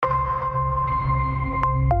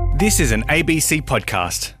This is an ABC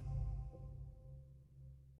podcast.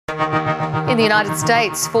 In the United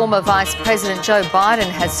States, former Vice President Joe Biden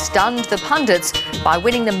has stunned the pundits by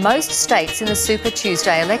winning the most states in the Super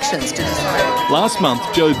Tuesday elections. Last month,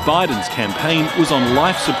 Joe Biden's campaign was on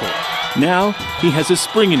life support. Now he has a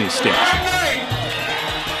spring in his step.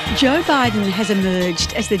 Joe Biden has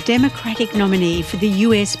emerged as the Democratic nominee for the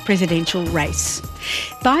US presidential race.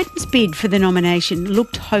 Biden's bid for the nomination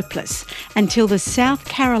looked hopeless until the South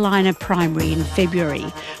Carolina primary in February,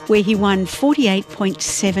 where he won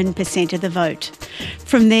 48.7% of the vote.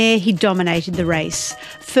 From there, he dominated the race.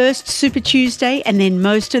 First Super Tuesday and then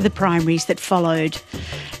most of the primaries that followed.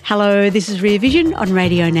 Hello, this is Rear Vision on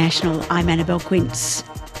Radio National. I'm Annabelle Quince.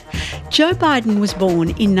 Joe Biden was born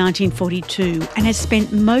in 1942 and has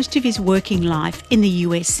spent most of his working life in the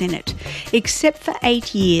US Senate, except for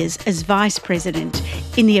 8 years as Vice President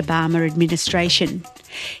in the Obama administration.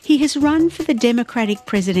 He has run for the Democratic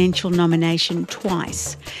presidential nomination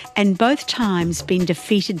twice, and both times been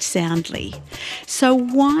defeated soundly. So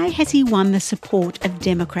why has he won the support of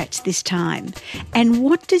Democrats this time? And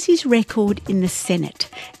what does his record in the Senate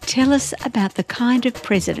tell us about the kind of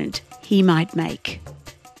president he might make?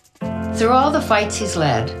 Through all the fights he's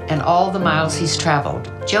led and all the miles he's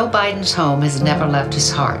traveled, Joe Biden's home has never left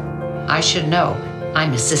his heart. I should know,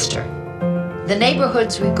 I'm his sister. The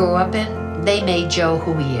neighborhoods we grew up in, they made Joe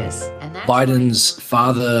who he is. Biden's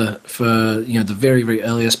father for, the very, very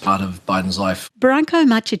earliest part of Biden's life. Branko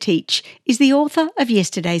Macetic is the author of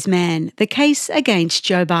Yesterday's Man, the case against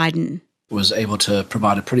Joe Biden. Was able to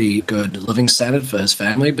provide a pretty good living standard for his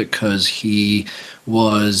family because he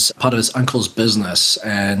was part of his uncle's business,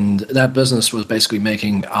 and that business was basically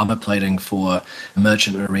making armor plating for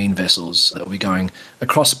merchant marine vessels that were going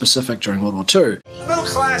across the Pacific during World War II. Middle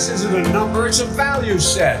class isn't a number, it's a value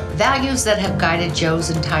set. Values that have guided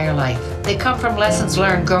Joe's entire life. They come from lessons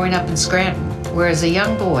learned growing up in Scranton, where as a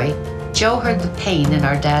young boy, Joe heard the pain in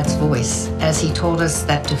our dad's voice as he told us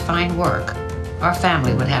that to find work, our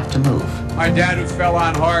family would have to move. My dad, who fell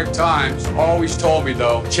on hard times, always told me,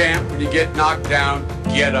 though, champ, when you get knocked down,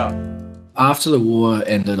 get up. After the war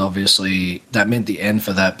ended, obviously, that meant the end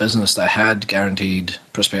for that business that had guaranteed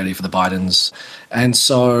prosperity for the Bidens. And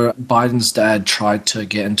so Biden's dad tried to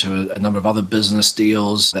get into a number of other business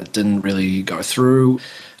deals that didn't really go through.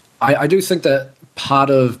 I do think that part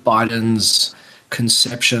of Biden's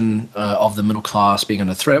conception of the middle class being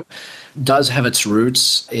under threat does have its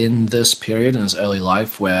roots in this period in his early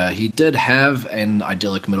life, where he did have an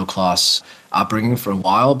idyllic middle class upbringing for a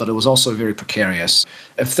while, but it was also very precarious.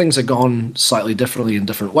 If things had gone slightly differently in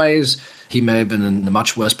different ways, he may have been in a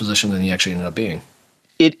much worse position than he actually ended up being.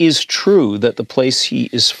 It is true that the place he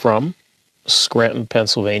is from, Scranton,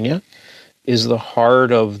 Pennsylvania, is the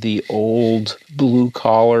heart of the old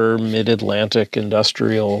blue-collar, mid-Atlantic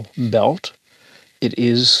industrial belt. It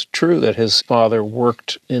is true that his father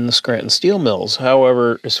worked in the Scranton steel mills.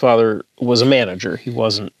 However, his father was a manager. He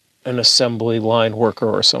wasn't an assembly line worker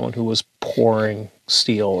or someone who was pouring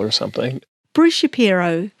steel or something. Bruce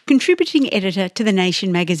Shapiro, contributing editor to The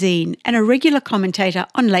Nation magazine and a regular commentator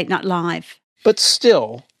on Late Night Live. But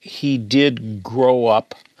still, he did grow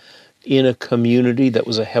up in a community that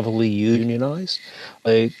was a heavily unionized,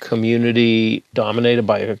 a community dominated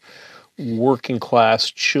by a working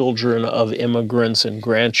class children of immigrants and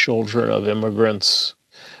grandchildren of immigrants.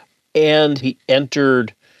 And he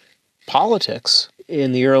entered politics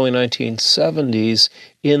in the early 1970s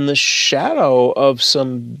in the shadow of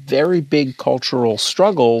some very big cultural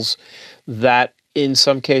struggles that in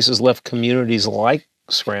some cases left communities like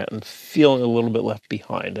Scranton feeling a little bit left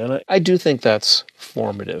behind. And I do think that's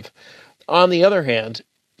formative. On the other hand,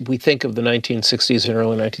 we think of the 1960s and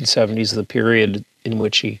early 1970s, the period in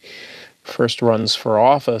which he first runs for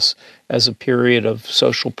office, as a period of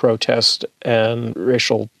social protest and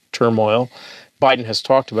racial turmoil. Biden has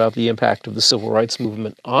talked about the impact of the civil rights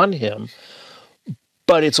movement on him.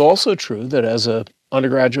 But it's also true that as an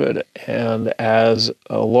undergraduate and as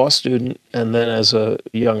a law student and then as a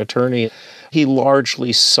young attorney, he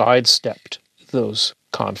largely sidestepped those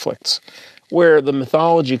conflicts. Where the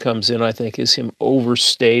mythology comes in, I think, is him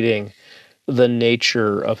overstating the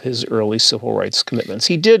nature of his early civil rights commitments.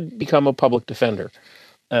 He did become a public defender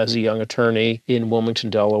as a young attorney in Wilmington,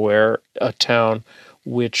 Delaware, a town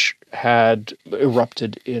which had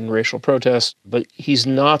erupted in racial protest, but he's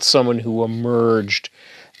not someone who emerged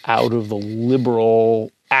out of the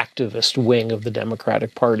liberal activist wing of the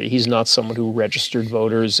Democratic Party. He's not someone who registered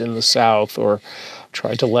voters in the South or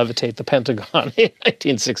tried to levitate the Pentagon in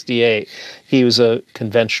 1968. He was a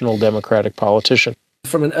conventional Democratic politician.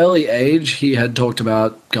 From an early age, he had talked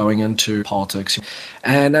about going into politics.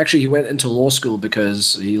 And actually, he went into law school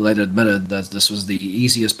because he later admitted that this was the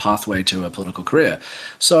easiest pathway to a political career.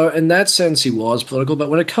 So in that sense, he was political. But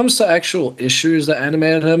when it comes to actual issues that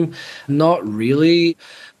animated him, not really.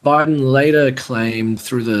 Biden later claimed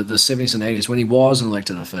through the 70s and 80s, when he was an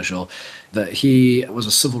elected official, that he was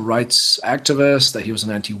a civil rights activist, that he was an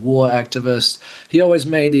anti-war activist. He always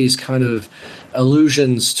made these kind of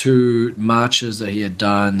allusions to marches that he had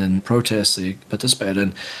done and protests that he participated in.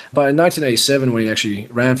 But in 1987, when he actually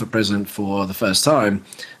ran for president for the first time,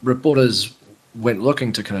 reporters went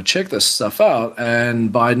looking to kind of check this stuff out, and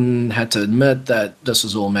Biden had to admit that this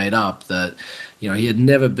was all made up, that he had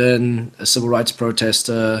never been a civil rights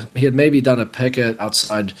protester. He had maybe done a picket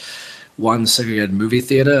outside one segregated movie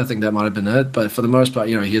theater. I think that might have been it. But for the most part,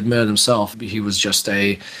 he admitted himself he was just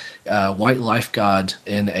a white lifeguard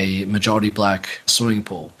in a majority black swimming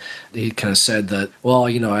pool. He kind of said that, well,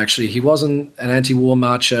 actually he wasn't an anti-war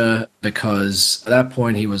marcher because at that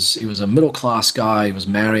point he was a middle-class guy. He was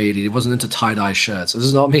married. He wasn't into tie-dye shirts. This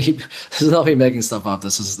is not me. This is not me making stuff up.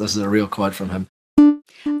 This is a real quote from him.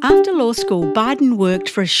 After law school, Biden worked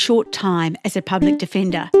for a short time as a public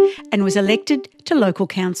defender and was elected to local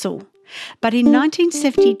council. But in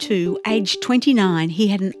 1972, aged 29, he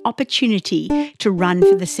had an opportunity to run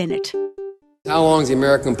for the Senate. How long is the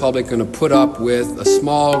American public going to put up with a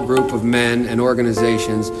small group of men and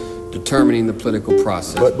organizations determining the political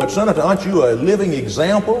process? But Senator, aren't you a living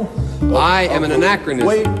example? I am an anachronism.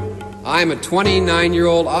 Wait. I'm a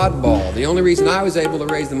 29-year-old oddball. The only reason I was able to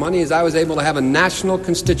raise the money is I was able to have a national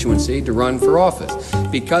constituency to run for office.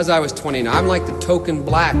 Because I was 29, I'm like the token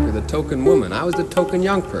black or the token woman. I was the token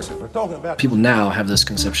young person. People now have this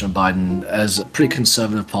conception of Biden as a pretty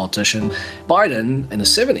conservative politician. Biden, in the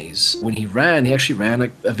 70s, when he actually ran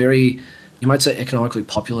a very, you might say, economically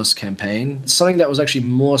populist campaign. Something that was actually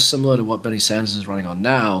more similar to what Bernie Sanders is running on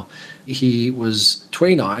now. He was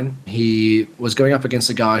 29. He was going up against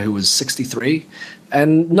a guy who was 63.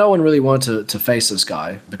 And no one really wanted to face this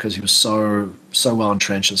guy because he was so well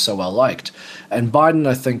entrenched and so well liked. And Biden,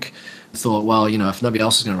 I think, thought, well, if nobody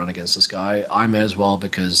else is going to run against this guy, I may as well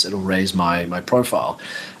because it'll raise my profile.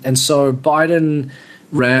 And so Biden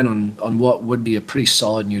ran on what would be a pretty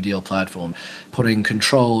solid New Deal platform, putting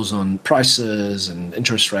controls on prices and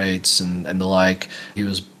interest rates and the like. He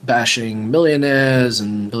was bashing millionaires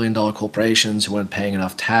and billion-dollar corporations who weren't paying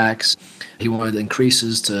enough tax. He wanted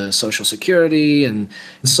increases to Social Security. And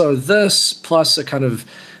so this, plus a kind of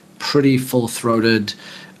pretty full-throated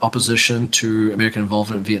opposition to American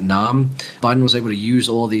involvement in Vietnam, Biden was able to use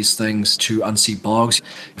all these things to unseat Boggs.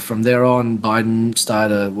 From there on, Biden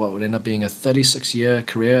started what would end up being a 36-year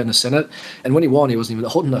career in the Senate. And when he won, he wasn't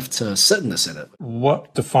even old enough to sit in the Senate.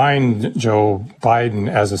 What defined Joe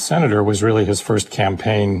Biden as a senator was really his first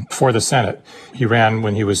campaign for the Senate. He ran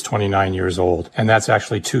when he was 29 years old, and that's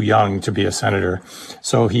actually too young to be a senator.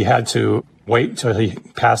 So he had to wait till he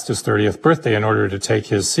passed his 30th birthday in order to take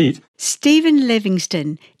his seat. Stephen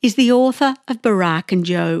Livingston is the author of Barack and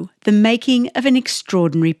Joe, The Making of an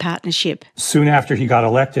Extraordinary Partnership. Soon after he got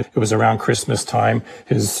elected, it was around Christmas time,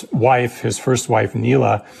 his first wife,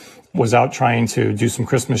 Neela, was out trying to do some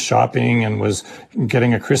Christmas shopping and was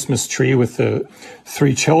getting a Christmas tree with the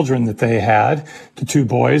 3 children that they had, the 2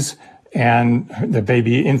 boys and the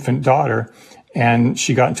baby infant daughter. And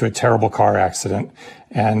she got into a terrible car accident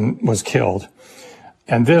and was killed.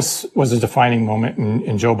 And this was a defining moment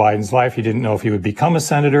in Joe Biden's life. He didn't know if he would become a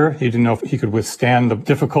senator. He didn't know if he could withstand the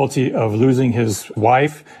difficulty of losing his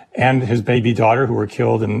wife and his baby daughter who were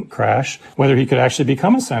killed in the crash, whether he could actually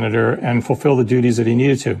become a senator and fulfill the duties that he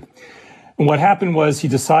needed to. And what happened was he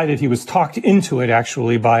decided, he was talked into it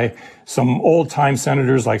actually by some old-time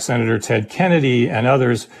senators like Senator Ted Kennedy and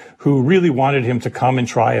others who really wanted him to come and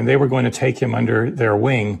try, and they were going to take him under their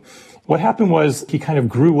wing. What happened was he kind of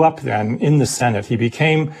grew up then in the Senate. He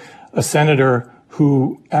became a senator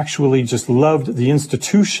who actually just loved the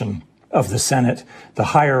institution of the Senate, the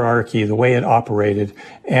hierarchy, the way it operated.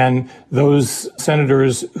 And those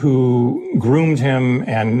senators who groomed him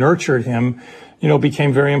and nurtured him,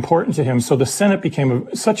 became very important to him. So the Senate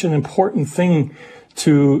became such an important thing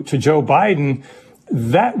to Joe Biden.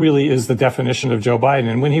 That really is the definition of Joe Biden.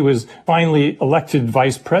 And when he was finally elected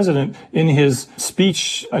vice president, in his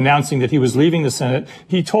speech announcing that he was leaving the Senate,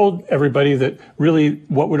 he told everybody that really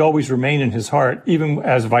what would always remain in his heart, even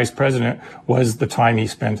as vice president, was the time he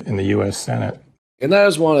spent in the U.S. Senate. And that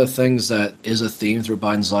is one of the things that is a theme through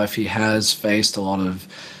Biden's life. He has faced a lot of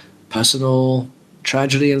personal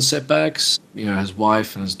tragedy and setbacks. His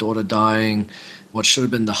wife and his daughter dying, what should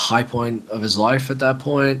have been the high point of his life at that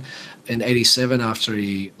point. In 87, after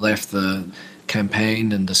he left the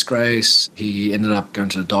campaigned in disgrace. He ended up going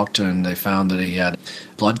to the doctor and they found that he had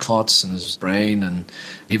blood clots in his brain and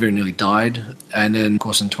he very nearly died. And then, of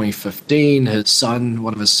course, in 2015,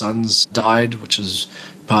 one of his sons died, which is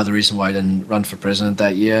part of the reason why he didn't run for president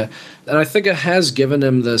that year. And I think it has given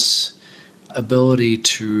him this ability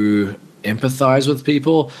to empathize with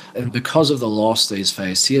people, and because of the loss that he's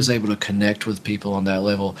faced, he is able to connect with people on that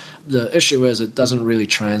level. The issue is it doesn't really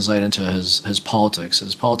translate into his politics.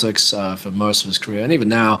 His politics for most of his career, and even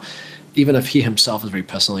now, even if he himself is very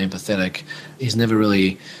personally empathetic, he's never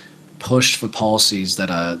really pushed for policies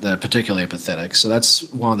that are particularly empathetic. So that's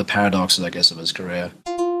one of the paradoxes, I guess, of his career.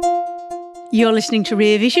 You're listening to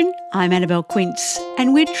Rear Vision. I'm Annabelle Quince,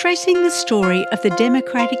 and we're tracing the story of the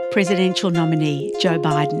Democratic presidential nominee, Joe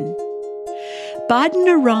Biden. Biden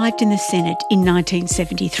arrived in the Senate in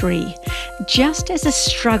 1973, just as a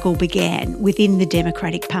struggle began within the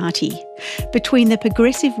Democratic Party, between the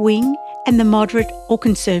progressive wing and the moderate or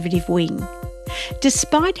conservative wing.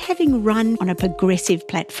 Despite having run on a progressive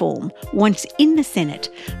platform, once in the Senate,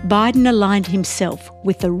 Biden aligned himself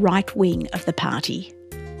with the right wing of the party.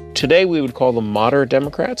 Today we would call them moderate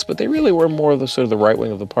Democrats, but they really were more of the sort of the right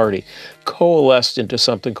wing of the party, coalesced into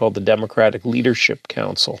something called the Democratic Leadership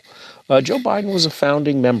Council. Joe Biden was a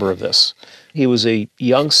founding member of this. He was a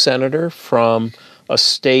young senator from a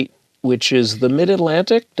state which is the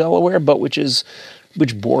mid-Atlantic, Delaware, but which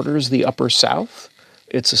borders the upper South.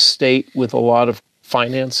 It's a state with a lot of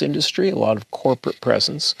finance industry, a lot of corporate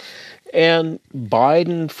presence. And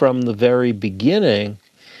Biden, from the very beginning,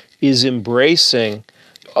 is embracing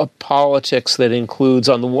a politics that includes,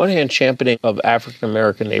 on the one hand, championing of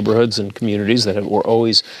African-American neighborhoods and communities that were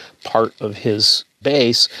always part of his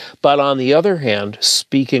base, but on the other hand,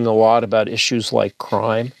 speaking a lot about issues like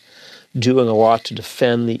crime, doing a lot to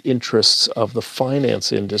defend the interests of the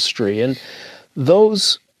finance industry. And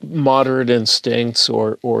those moderate instincts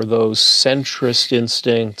or those centrist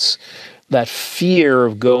instincts, that fear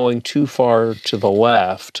of going too far to the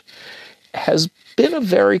left, has been a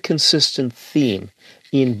very consistent theme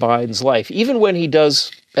in Biden's life, even when he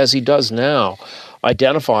does, as he does now,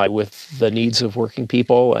 identify with the needs of working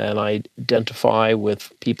people and identify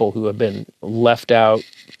with people who have been left out,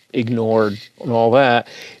 ignored, and all that.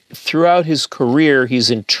 Throughout his career,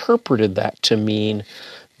 he's interpreted that to mean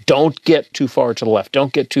don't get too far to the left,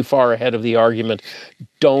 don't get too far ahead of the argument,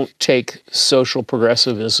 don't take social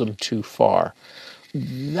progressivism too far.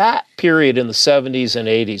 That period in the 70s and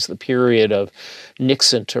 80s, the period of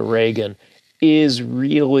Nixon to Reagan, is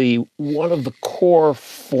really one of the core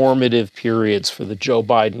formative periods for the Joe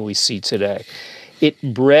Biden we see today. It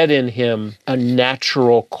bred in him a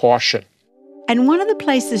natural caution. And one of the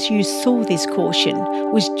places you saw this caution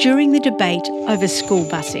was during the debate over school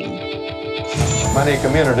busing. Many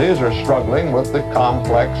communities are struggling with the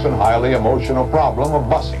complex and highly emotional problem of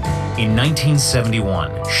busing. In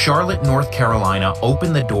 1971, Charlotte, North Carolina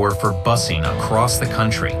opened the door for busing across the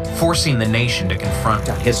country, forcing the nation to confront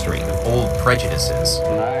a history of old prejudices.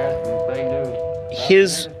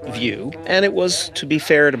 His view, and it was, to be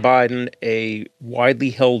fair to Biden, a widely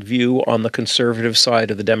held view on the conservative side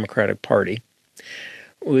of the Democratic Party,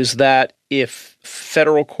 was that if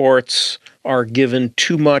federal courts are given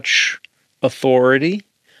too much authority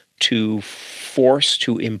to force,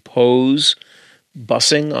 to impose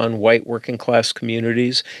busing on white working class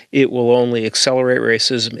communities, it will only accelerate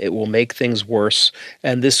racism, it will make things worse,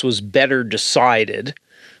 and this was better decided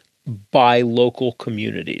by local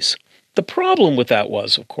communities. The problem with that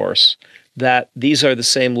was, of course, that these are the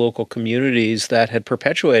same local communities that had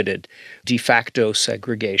perpetuated de facto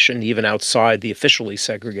segregation, even outside the officially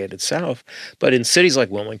segregated South. But in cities like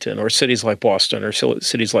Wilmington or cities like Boston or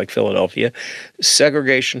cities like Philadelphia,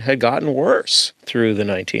 segregation had gotten worse through the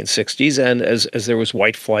 1960s and as there was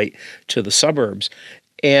white flight to the suburbs.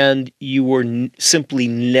 And you were simply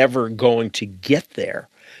never going to get there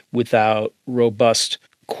without robust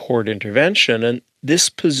court intervention. And this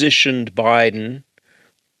positioned Biden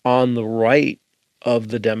on the right of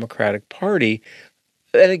the Democratic Party.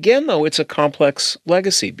 And again, though, it's a complex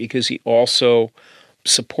legacy because he also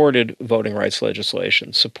supported voting rights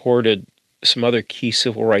legislation, supported some other key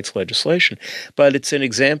civil rights legislation. But it's an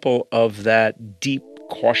example of that deep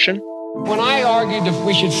caution. When I argued that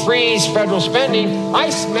we should freeze federal spending, I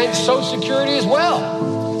meant Social Security as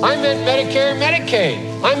well. I meant Medicare and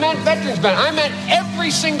Medicaid. I meant veterans benefits. I meant every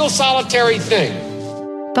single solitary thing.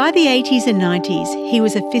 By the 80s and 90s, he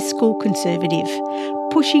was a fiscal conservative,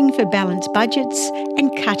 pushing for balanced budgets and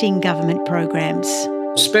cutting government programs.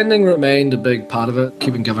 Spending remained a big part of it,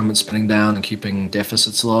 keeping government spending down and keeping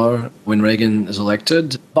deficits low. When Reagan is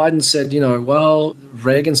elected, Biden said, well,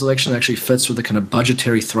 Reagan's election actually fits with the kind of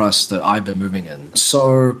budgetary thrust that I've been moving in.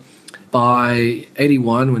 So by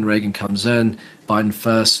 81, when Reagan comes in, Biden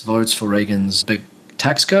first votes for Reagan's big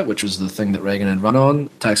tax cut, which was the thing that Reagan had run on.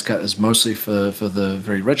 Tax cut is mostly for the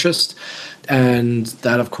very richest. And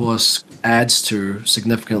that, of course, adds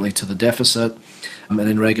significantly to the deficit. And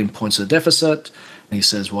then Reagan points to the deficit. And he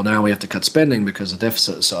says, well, now we have to cut spending because the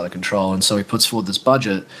deficit is out of control. And so he puts forward this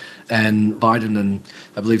budget. And Biden and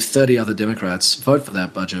I believe 30 other Democrats vote for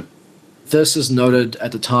that budget. This is noted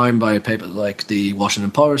at the time by papers like the Washington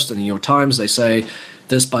Post and the New York Times. They say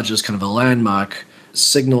this budget is kind of a landmark,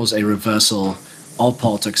 signals a reversal of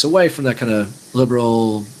politics away from that kind of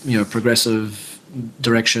liberal, progressive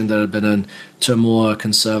direction that had been in to a more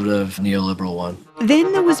conservative neoliberal one.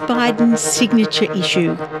 Then there was Biden's signature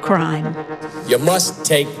issue, crime. You must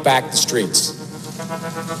take back the streets.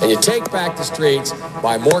 And you take back the streets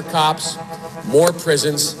by more cops, more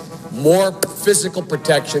prisons, more physical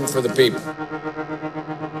protection for the people.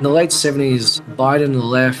 In the late 70s, Biden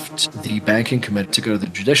left the banking committee to go to the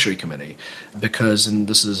Judiciary Committee because, and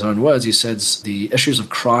this is his own words, he says the issues of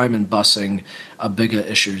crime and busing are bigger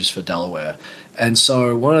issues for Delaware. And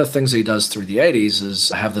so one of the things that he does through the 80s is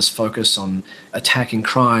have this focus on attacking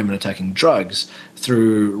crime and attacking drugs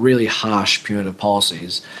through really harsh punitive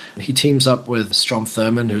policies. He teams up with Strom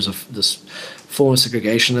Thurmond, who's this former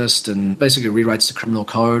segregationist, and basically rewrites the criminal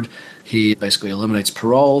code. He basically eliminates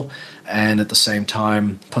parole and at the same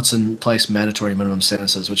time puts in place mandatory minimum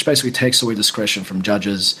sentences, which basically takes away discretion from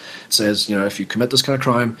judges. It says, if you commit this kind of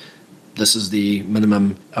crime, this is the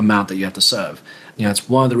minimum amount that you have to serve. It's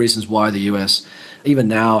one of the reasons why the US even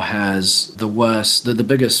now has the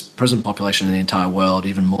biggest prison population in the entire world,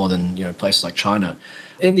 even more than places like China.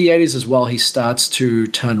 In the 80s as well, he starts to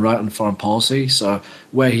turn right on foreign policy. So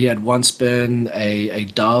where he had once been a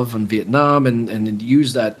dove in Vietnam and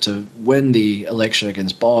used that to win the election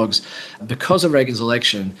against Boggs, because of Reagan's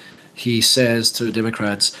election, he says to the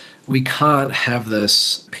Democrats, we can't have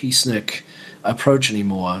this peacenik approach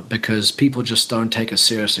anymore because people just don't take us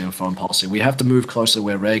seriously in foreign policy. We have to move closer to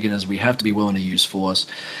where Reagan is. We have to be willing to use force.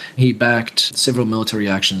 He backed several military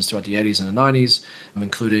actions throughout the 80s and the 90s,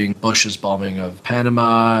 including Bush's bombing of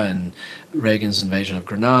Panama and Reagan's invasion of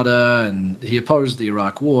Grenada. And he opposed the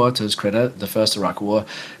Iraq War, to his credit, the first Iraq War,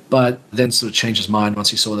 but then sort of changed his mind once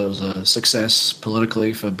he saw that it was a success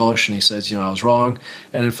politically for Bush, and he says, I was wrong.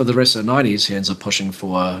 And then for the rest of the 90s, he ends up pushing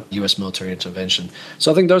for U.S. military intervention.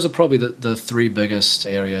 So I think those are probably the three biggest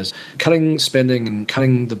areas. Cutting spending and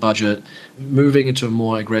cutting the budget, moving into a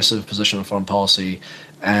more aggressive position on foreign policy,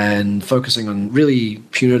 and focusing on really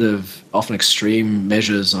punitive, often extreme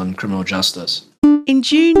measures on criminal justice. In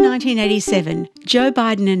June 1987, Joe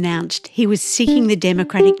Biden announced he was seeking the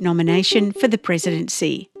Democratic nomination for the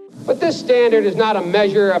presidency. But this standard is not a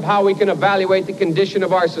measure of how we can evaluate the condition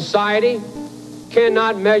of our society,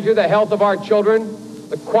 cannot measure the health of our children,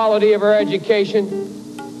 the quality of our education,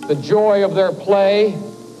 the joy of their play.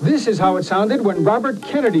 This is how it sounded when Robert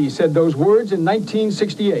Kennedy said those words in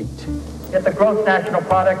 1968. Yet the gross national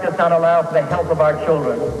product does not allow for the health of our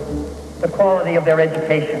children, the quality of their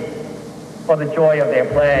education, or the joy of their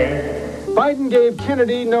play. Biden gave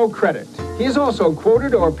Kennedy no credit. He has also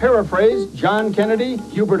quoted or paraphrased John Kennedy,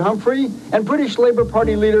 Hubert Humphrey, and British Labour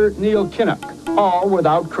Party leader Neil Kinnock, all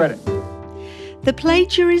without credit. The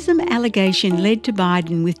plagiarism allegation led to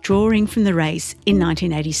Biden withdrawing from the race in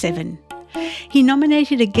 1987. He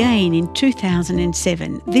nominated again in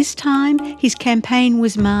 2007. This time, his campaign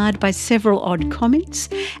was marred by several odd comments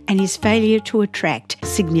and his failure to attract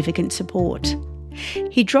significant support.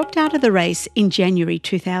 He dropped out of the race in January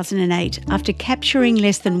 2008 after capturing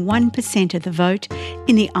less than 1% of the vote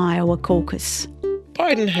in the Iowa caucus.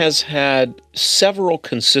 Biden has had several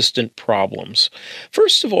consistent problems.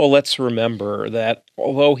 First of all, let's remember that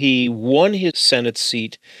although he won his Senate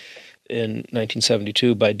seat in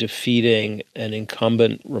 1972 by defeating an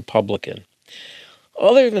incumbent Republican,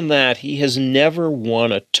 other than that, he has never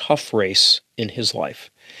won a tough race in his life.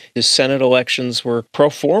 His Senate elections were pro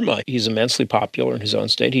forma. He's immensely popular in his own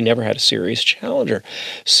state. He never had a serious challenger.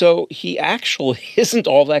 So he actually isn't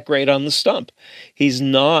all that great on the stump. He's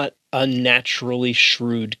not a naturally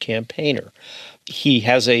shrewd campaigner. He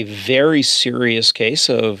has a very serious case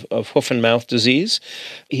of hoof and mouth disease.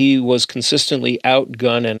 He was consistently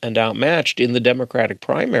outgunned and outmatched in the Democratic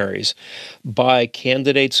primaries by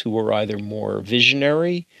candidates who were either more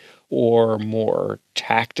visionary or more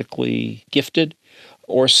tactically gifted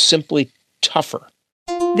or simply tougher.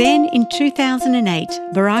 Then in 2008,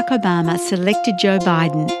 Barack Obama selected Joe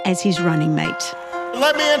Biden as his running mate.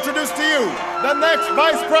 Let me introduce to you the next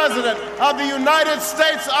Vice President of the United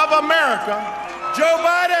States of America, Joe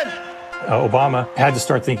Biden. Obama had to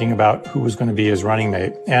start thinking about who was going to be his running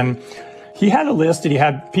mate. And he had a list, and he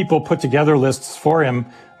had people put together lists for him.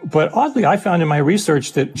 But oddly, I found in my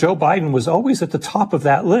research that Joe Biden was always at the top of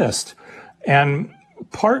that list. And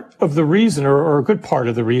part of the reason, or a good part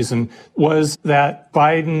of the reason, was that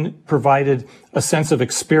Biden provided a sense of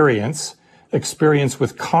experience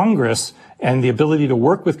with Congress and the ability to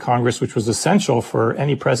work with Congress, which was essential for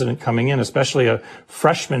any president coming in, especially a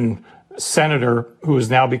freshman senator who is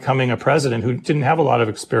now becoming a president who didn't have a lot of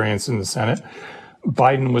experience in the Senate.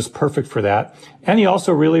 Biden was perfect for that. And he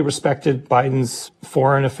also really respected Biden's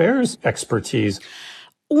foreign affairs expertise.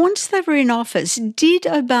 Once they were in office, did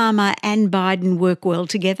Obama and Biden work well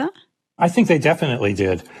together? I think they definitely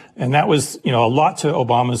did. And that was, a lot to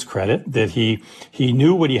Obama's credit, that he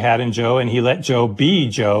knew what he had in Joe and he let Joe be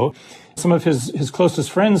Joe. Some of his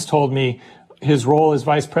closest friends told me his role as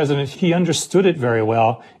vice president, he understood it very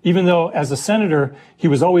well, even though as a senator, he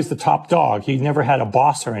was always the top dog. He never had a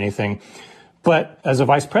boss or anything. But as a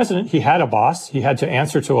vice president, he had a boss. He had to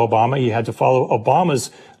answer to Obama. He had to follow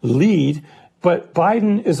Obama's lead. But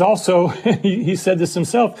Biden is also, he said this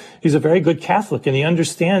himself, he's a very good Catholic and he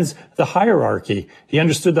understands the hierarchy. He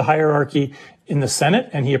understood the hierarchy in the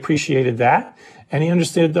Senate and he appreciated that. And he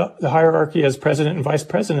understood the hierarchy as president and vice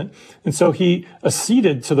president. And so he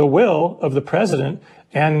acceded to the will of the president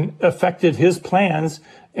and affected his plans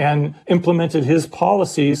and implemented his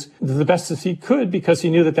policies the best as he could because he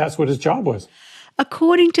knew that that's what his job was.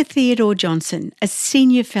 According to Theodore Johnson, a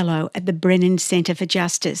senior fellow at the Brennan Center for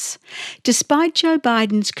Justice, despite Joe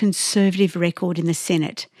Biden's conservative record in the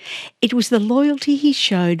Senate, it was the loyalty he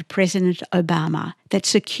showed President Obama that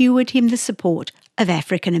secured him the support of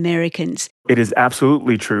African Americans. It is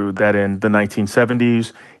absolutely true that in the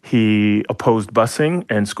 1970s, he opposed busing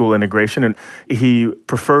and school integration, and he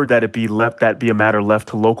preferred that it be a matter left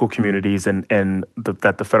to local communities and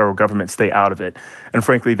that the federal government stay out of it. And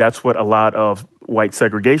frankly, that's what a lot of white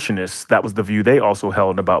segregationists, that was the view they also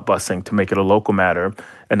held about busing, to make it a local matter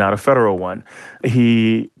and not a federal one.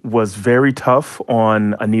 He was very tough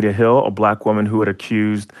on Anita Hill, a black woman who had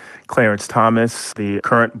accused Clarence Thomas, the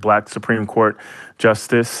current black Supreme Court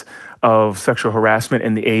justice, of sexual harassment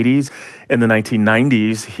in the 80s. In the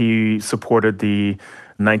 1990s, he supported the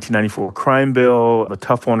 1994 crime bill, the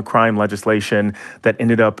tough on crime legislation that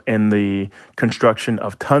ended up in the construction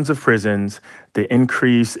of tons of prisons, the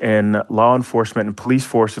increase in law enforcement and police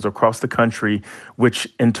forces across the country, which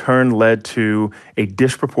in turn led to a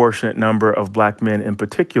disproportionate number of black men in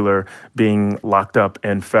particular being locked up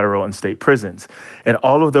in federal and state prisons. And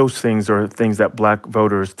all of those things are things that black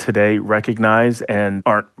voters today recognize and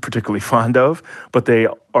aren't particularly fond of, but they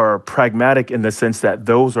are pragmatic in the sense that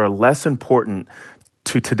those are less important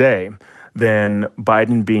to today than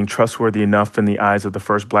Biden being trustworthy enough in the eyes of the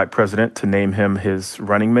first black president to name him his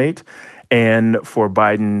running mate, and for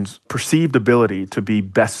Biden's perceived ability to be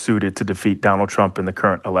best suited to defeat Donald Trump in the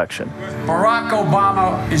current election. Barack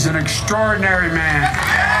Obama is an extraordinary man.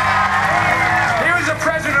 He was the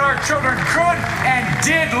president our children could and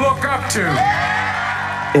did look up to.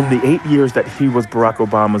 In the 8 years that he was Barack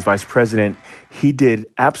Obama's vice president, he did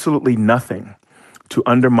absolutely nothing to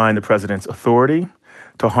undermine the president's authority,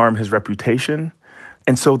 to harm his reputation.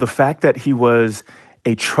 And so the fact that he was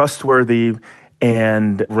a trustworthy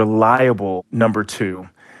and reliable number two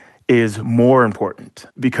is more important,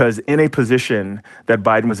 because in a position that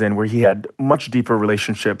Biden was in where he had much deeper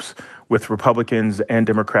relationships with Republicans and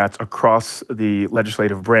Democrats across the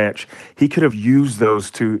legislative branch, he could have used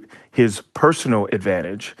those to his personal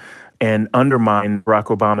advantage and undermine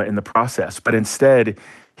Barack Obama in the process. But instead,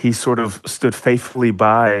 he sort of stood faithfully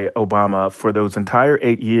by Obama for those entire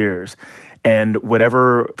 8 years. And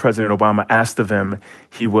whatever President Obama asked of him,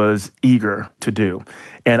 he was eager to do.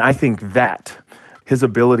 And I think that his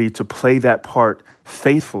ability to play that part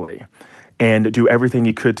faithfully and do everything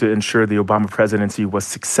he could to ensure the Obama presidency was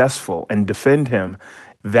successful and defend him,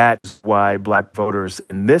 that's why black voters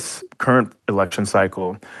in this current election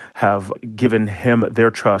cycle have given him their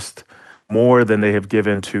trust more than they have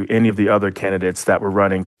given to any of the other candidates that were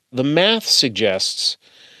running. The math suggests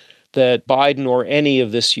that Biden or any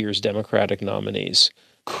of this year's Democratic nominees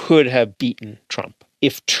could have beaten Trump.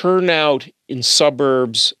 If turnout in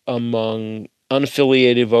suburbs among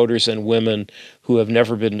unaffiliated voters and women who have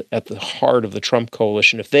never been at the heart of the Trump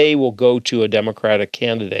coalition, if they will go to a Democratic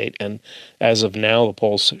candidate, and as of now the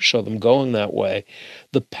polls show them going that way,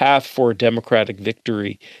 the path for a Democratic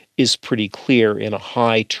victory is pretty clear in a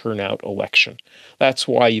high turnout election. That's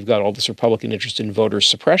why you've got all this Republican interest in voter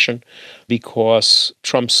suppression, because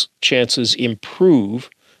Trump's chances improve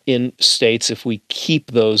in states if we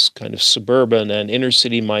keep those kind of suburban and inner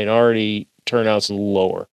city minority turnouts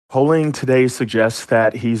lower. Polling today suggests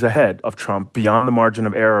that he's ahead of Trump beyond the margin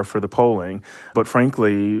of error for the polling. But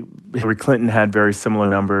frankly, Hillary Clinton had very similar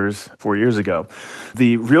numbers 4 years ago.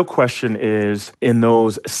 The real question is, in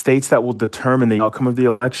those states that will determine the outcome of the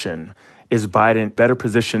election, is Biden better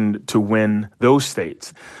positioned to win those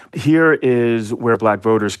states? Here is where Black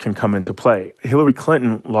voters can come into play. Hillary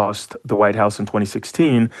Clinton lost the White House in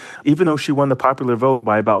 2016. Even though she won the popular vote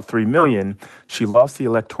by about 3 million, she lost the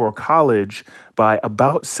Electoral College by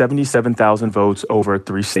about 77,000 votes over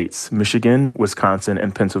 3 states, Michigan, Wisconsin,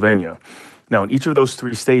 and Pennsylvania. Now, in each of those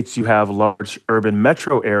 3 states, you have large urban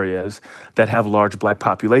metro areas that have large Black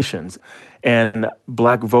populations. And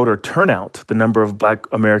Black voter turnout, the number of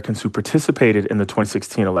Black Americans who participated in the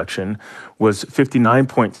 2016 election, was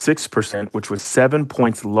 59.6%, which was 7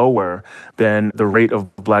 points lower than the rate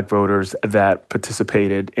of Black voters that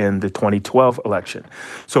participated in the 2012 election.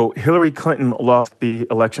 So Hillary Clinton lost the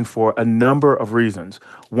election for a number of reasons.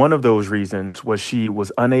 One of those reasons was she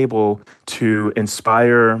was unable to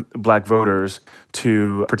inspire Black voters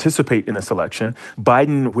to participate in this election.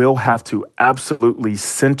 Biden will have to absolutely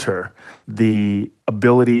center the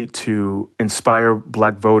ability to inspire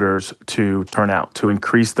Black voters to turn out, to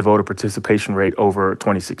increase the voter participation rate over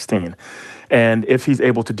 2016. And if he's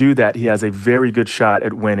able to do that, he has a very good shot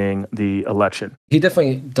at winning the election. He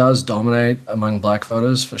definitely does dominate among Black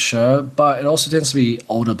voters for sure, but it also tends to be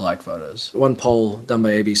older Black voters. One poll done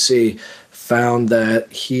by ABC found that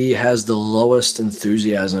he has the lowest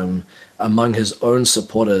enthusiasm among his own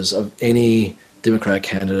supporters of any Democratic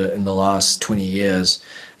candidate in the last 20 years.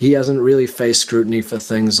 He hasn't really faced scrutiny for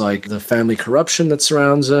things like the family corruption that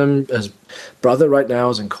surrounds him. His brother right now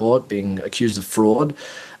is in court being accused of fraud.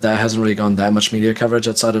 That hasn't really gotten that much media coverage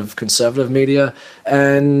outside of conservative media.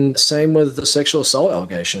 And same with the sexual assault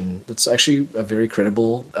allegation. It's actually a very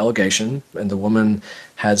credible allegation, and the woman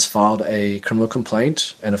has filed a criminal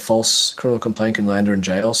complaint, and a false criminal complaint can land her in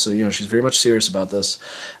jail. So, she's very much serious about this.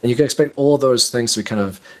 And you can expect all of those things to be kind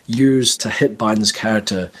of used to hit Biden's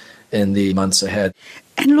character in the months ahead.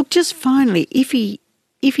 And look, just finally, if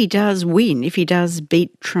he does win, if he does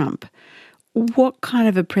beat Trump, what kind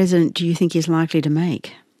of a president do you think he's likely to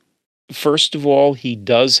make? First of all, he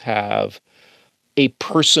does have a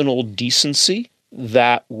personal decency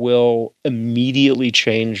that will immediately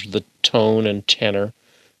change the tone and tenor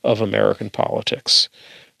of American politics.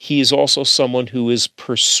 He is also someone who is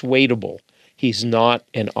persuadable. He's not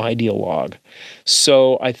an ideologue.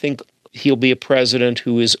 So I think he'll be a president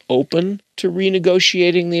who is open to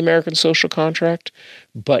renegotiating the American social contract,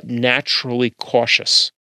 but naturally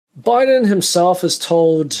cautious. Biden himself has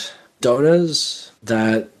told donors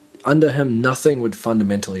that under him, nothing would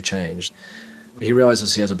fundamentally change. He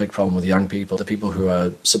realizes he has a big problem with young people, the people who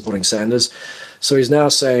are supporting Sanders. So he's now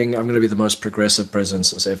saying, I'm going to be the most progressive president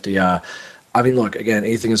since FDR. I mean, look, again,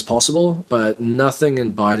 anything is possible, but nothing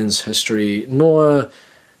in Biden's history, nor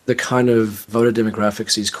the kind of voter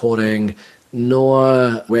demographics he's courting,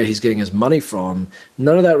 nor where he's getting his money from,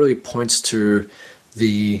 none of that really points to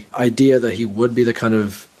the idea that he would be the kind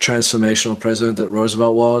of transformational president that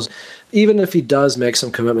Roosevelt was. Even if he does make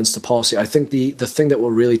some commitments to policy, I think the thing that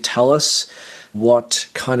will really tell us what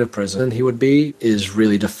kind of president he would be is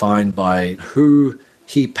really defined by who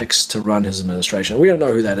he picks to run his administration. We don't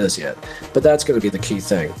know who that is yet, but that's going to be the key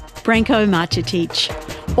thing. Branko Marcetic,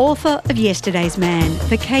 author of Yesterday's Man,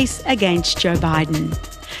 The Case Against Joe Biden.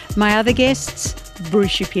 My other guests,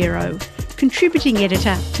 Bruce Shapiro, contributing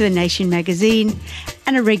editor to The Nation magazine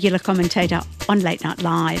and a regular commentator on Late Night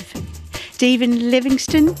Live. Stephen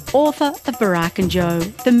Livingston, author of Barack and Joe,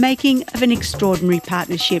 The Making of an Extraordinary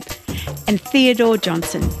Partnership, and Theodore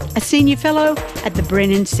Johnson, a senior fellow at the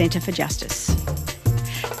Brennan Centre for Justice.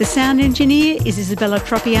 The sound engineer is Isabella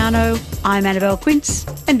Tropiano. I'm Annabelle Quince,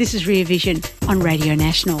 and this is Rear Vision on Radio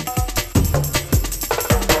National.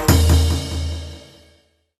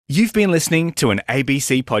 You've been listening to an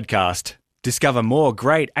ABC podcast. Discover more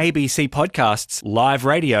great ABC podcasts, live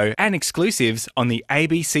radio, and exclusives on the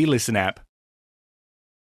ABC Listen app.